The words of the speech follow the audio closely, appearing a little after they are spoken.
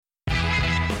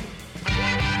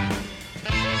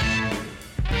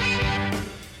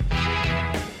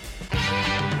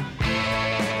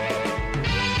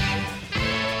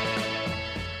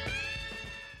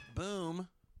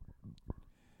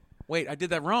Wait, I did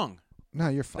that wrong. No,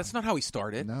 you're fine. That's not how he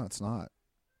started. No, it's not.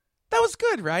 That was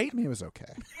good, right? I mean, it was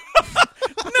okay.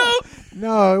 No.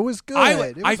 No, it was good.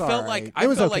 I felt like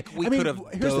we could have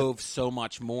here's dove so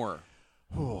much more.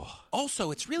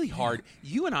 Also, it's really hard.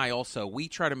 You and I we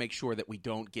try to make sure that we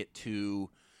don't get too,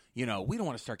 we don't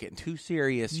want to start getting too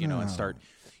serious, and start,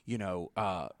 we're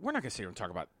not going to sit here and talk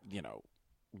about,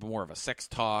 more of a sex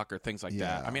talk or things like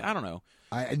that. I mean, I don't know.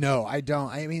 I don't.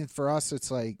 I mean, for us,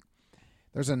 it's like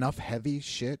there's enough heavy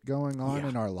shit going on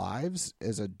in our lives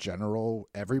as a general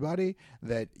everybody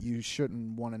that you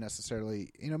shouldn't want to necessarily,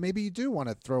 maybe you do want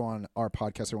to throw on our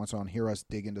podcast every once in a while and hear us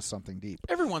dig into something deep.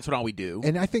 Every once in a while we do.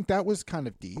 And I think that was kind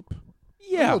of deep.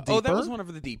 Yeah. Oh, that was one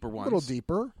of the deeper ones. A little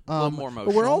deeper. A little more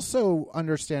emotional. But we're also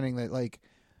understanding that,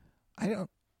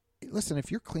 listen, if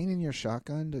you're cleaning your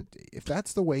shotgun, if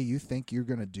that's the way you think you're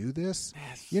going to do this,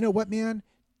 you know what, man?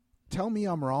 Tell me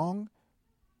I'm wrong.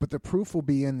 But the proof will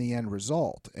be in the end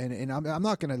result, and I'm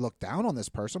not going to look down on this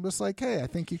person. I'm just like, hey, I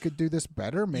think you could do this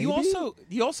better. Maybe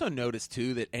you also notice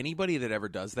too that anybody that ever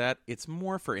does that, it's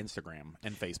more for Instagram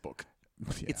and Facebook.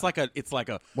 Yeah. It's like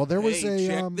a well, there was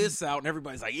check this out, and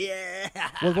everybody's like, yeah.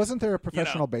 Well, wasn't there a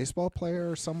professional baseball player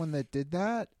or someone that did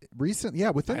that recent? Yeah,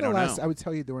 within the last, I would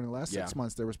tell you during the last 6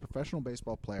 months, there was a professional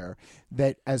baseball player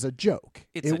that, as a joke,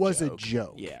 it was a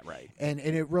joke. Yeah, right. And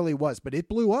it really was, but it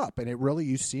blew up, and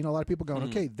you've seen a lot of people going,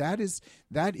 okay, that is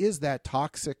that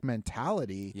toxic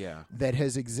mentality that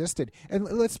has existed. And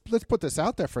let's put this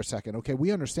out there for a second. Okay,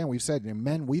 we understand. We've said,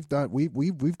 men,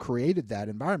 we've created that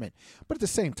environment, but at the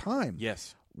same time, yes,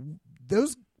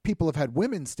 those people have had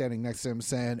women standing next to them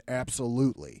saying,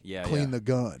 "Absolutely, clean the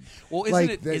gun." Well,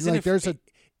 there's a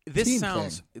this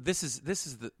sounds thing. This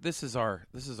is our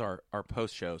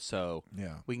post show, so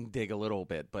we can dig a little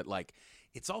bit, but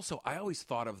it's also, I always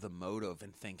thought of the motive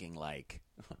and thinking I'm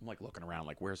looking around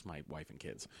where's my wife and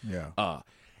kids? Yeah.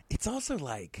 It's also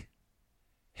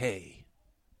hey,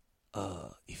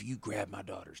 if you grab my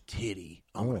daughter's titty,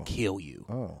 I'm going to kill you.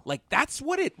 Oh. That's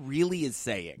what it really is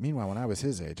saying. Meanwhile, when I was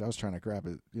his age, I was trying to grab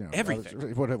it,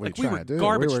 everything. What are we trying to do?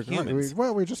 Garbage humans.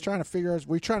 We're just trying to figure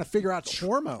out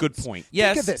hormones. Good point.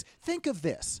 Yes. Think of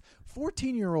this.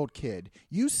 14-year-old kid,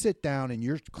 you sit down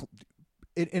and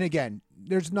and again,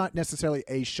 there's not necessarily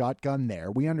a shotgun there.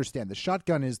 We understand the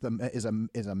shotgun is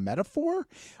a metaphor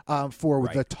for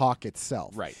the talk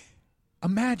itself. Right.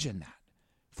 Imagine that.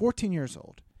 14 years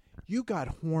old. You got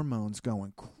hormones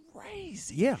going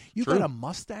crazy. Yeah, you got a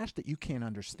mustache that you can't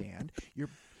understand. You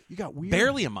got weird,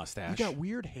 barely a mustache. You got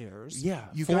weird hairs. Yeah,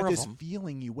 you got this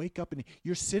feeling. You wake up and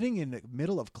you're sitting in the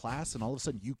middle of class, and all of a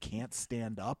sudden you can't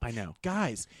stand up. I know,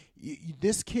 guys.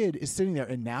 This kid is sitting there,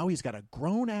 and now he's got a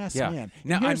grown ass man.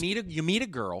 Now you meet a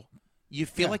girl. You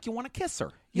feel like you want to kiss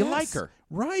her. You like her.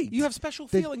 Right. You have special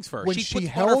feelings for her. She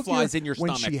puts butterflies in your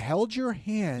stomach. When she held your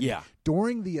hand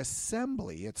during the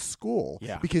assembly at school,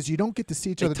 because you don't get to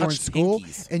see each other during school,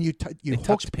 and you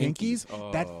hooked pinkies,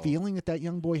 that feeling that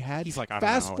young boy had. He's like, I don't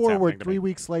fast know forward 3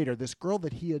 weeks later, this girl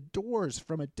that he adores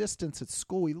from a distance at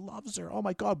school, he loves her. Oh,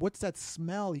 my God, what's that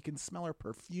smell? He can smell her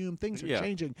perfume. Things are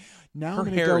changing. Now her I'm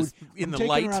hair going is in the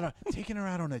light. light. Taking her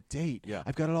out on a date. Yeah.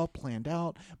 I've got it all planned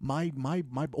out. My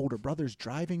older brother's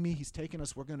driving me. He's taking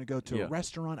us. We're going to go to a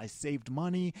restaurant. I saved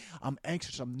money. I'm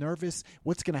anxious. I'm nervous.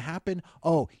 What's going to happen?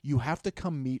 Oh, you have to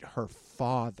come meet her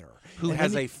father. Who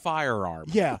has a firearm.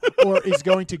 Yeah, or is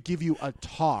going to give you a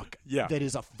talk that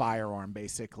is a firearm,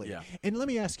 basically. Yeah. And let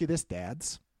me ask you this,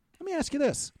 dads. Let me ask you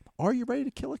this. Are you ready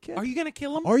to kill a kid? Are you going to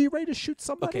kill him? Are you ready to shoot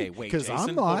somebody? Okay, wait, because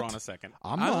I'm not. Hold on a second.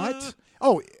 I'm not.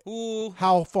 Oh,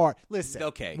 how far? Listen.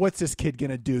 Okay. What's this kid going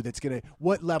to do that's going to,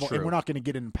 what level? True. And we're not going to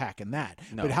get in packing that.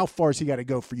 No. But how far has he got to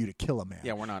go for you to kill a man?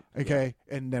 Yeah, we're not. Okay.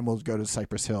 Yeah. And then we'll go to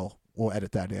Cypress Hill. We'll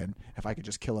edit that in. If I could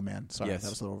just kill a man. Sorry, yes. That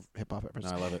was a little hip-hop reference.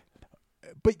 No, I love it.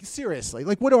 But seriously,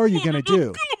 what are you going to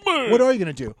do? What are you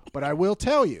going to do? But I will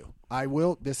tell you.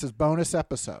 This is bonus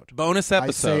episode. Bonus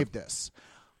episode. I saved this.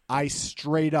 I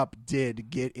straight up did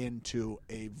get into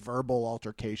a verbal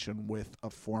altercation with a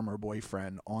former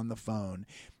boyfriend on the phone,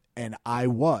 and I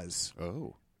was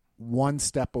one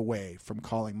step away from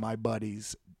calling my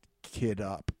buddy's kid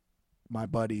up. My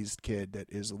buddy's kid that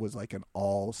was like an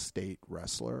all-state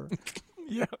wrestler.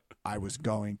 Yeah. I was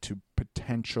going to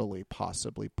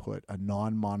possibly put a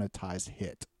non-monetized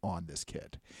hit on this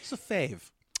kid. It's a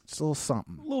fave. It's a little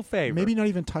something. A little favor. Maybe not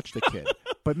even touch the kid,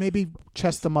 but maybe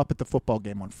chest him up at the football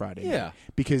game on Friday. Yeah.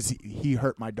 Because he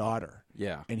hurt my daughter.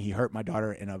 Yeah. And he hurt my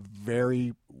daughter in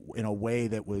a way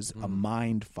that was a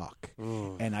mind fuck.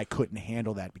 And I couldn't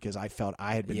handle that because I felt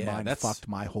I had been mind fucked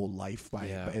my whole life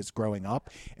as growing up.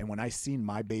 And when I seen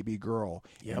my baby girl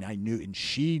and I knew, and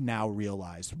she now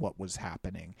realized what was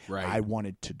happening, I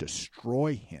wanted to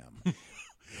destroy him.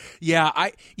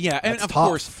 And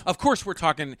of course we're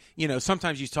talking,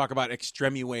 sometimes you talk about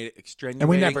extenuating. And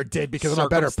we never did because I'm a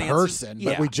better person,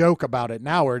 but we joke about it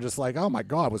now. We're just like, oh my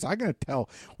God, was I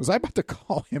about to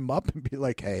call him up and be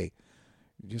like, hey,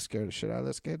 you just scared the shit out of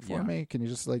this kid for me? Can you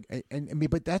just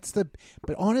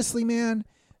but honestly, man,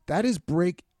 that is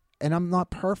and I'm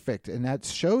not perfect, and that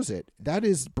shows it. That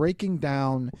is breaking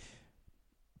down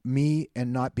me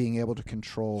and not being able to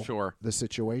control the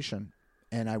situation.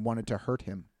 And I wanted to hurt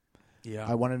him. Yeah.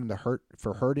 I wanted him to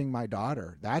hurting my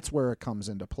daughter. That's where it comes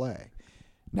into play.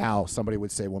 Now, somebody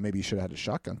would say, well, maybe you should have had a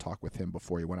shotgun talk with him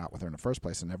before you went out with her in the first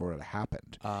place, and never would have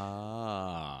happened.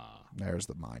 There's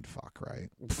the mind fuck, right?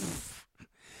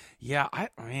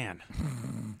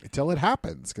 Until it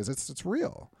happens, because it's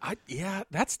real.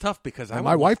 That's tough because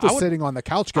my wife was sitting on the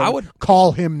couch going, I would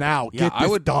call him now. Get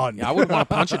this done. Yeah, I would want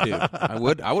to punch a dude. I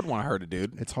would want to hurt a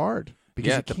dude. It's hard.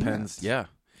 Because it depends. Yeah.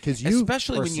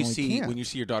 Especially when you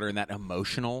see your daughter in that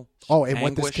emotional anguish.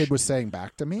 What this kid was saying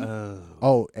back to me?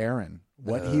 Aaron,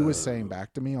 what he was saying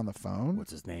back to me on the phone.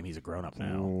 What's his name? He's a grown up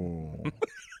now.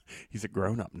 He's a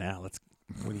grown up now.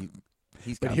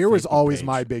 But here was always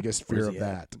my biggest fear of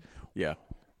that. Yeah,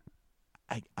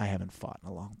 I haven't fought in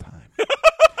a long time.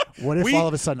 What if all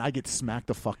of a sudden I get smacked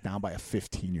the fuck down by a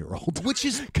 15-year-old? Which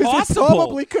is possible. It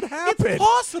probably could happen. It's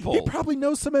possible. He probably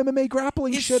knows some MMA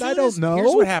grappling shit. I don't know.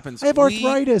 Here's what happens. I have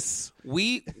arthritis.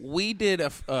 We did a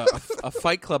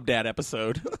Fight Club Dad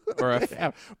episode. Or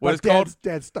what is called?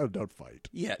 Dad's don't fight.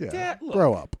 Yeah. Dad, look,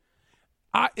 grow up.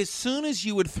 As soon as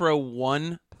you would throw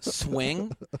one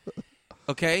swing,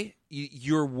 okay,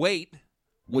 your weight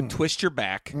would twist your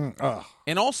back.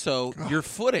 And also, your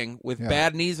footing with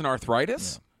bad knees and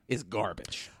arthritis is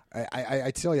garbage.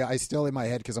 I tell you, I still in my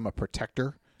head because I'm a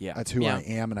protector. Yeah, that's who I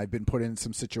am, and I've been put in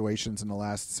some situations in the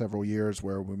last several years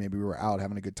where we were out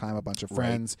having a good time, a bunch of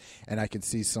friends, and I can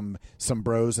see some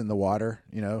bros in the water,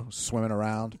 swimming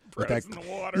around. Bros in the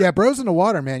water. Yeah, bros in the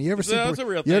water, man. You ever see? That's a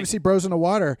real thing. You ever see bros in the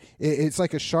water? It's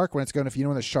like a shark when it's going. If you know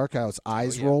when the shark how its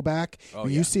eyes roll back,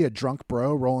 when you see a drunk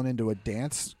bro rolling into a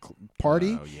dance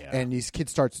party, and these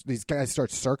guys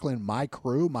start circling my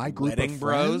crew, my group Wedding of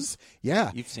bros. friends. Yeah,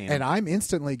 you've seen and I'm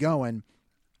instantly going.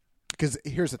 Because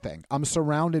here's the thing, I'm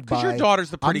surrounded by. Because your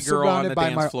daughter's the pretty girl on the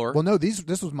dance floor. Well, no, this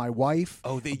was my wife.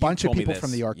 A bunch of people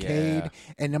from the arcade,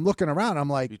 and I'm looking around. I'm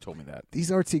like, you told me that these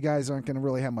artsy guys aren't going to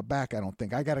really have my back. I don't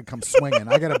think. I got to come swinging.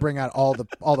 I got to bring out all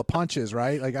the punches,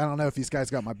 right? Like I don't know if these guys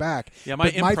got my back. Yeah,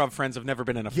 my improv friends have never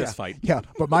been in a fist fight. Yeah,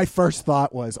 but my first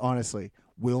thought was honestly,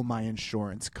 will my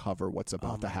insurance cover what's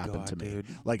about to happen to me? Dude.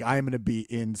 Like I'm going to be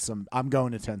in some. I'm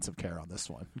going intensive care on this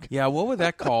one. Yeah, what would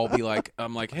that call be like?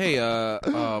 I'm like, hey,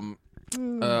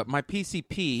 my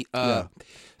PCP.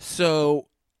 So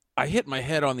I hit my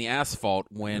head on the asphalt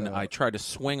when I tried to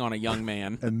swing on a young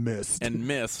man and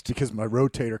missed because my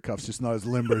rotator cuff's just not as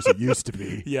limber as it used to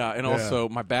be. And also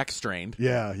my back strained.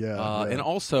 And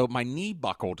also my knee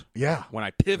buckled. Yeah, when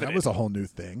I pivoted, that was a whole new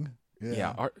thing.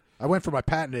 Yeah. I went for my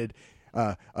patented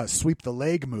sweep the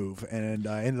leg move, and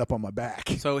I ended up on my back.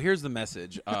 So here's the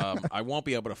message: I won't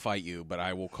be able to fight you, but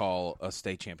I will call a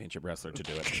state championship wrestler to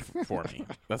do it for me.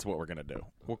 That's what we're gonna do.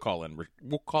 We'll call in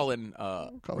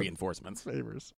reinforcements. Favors.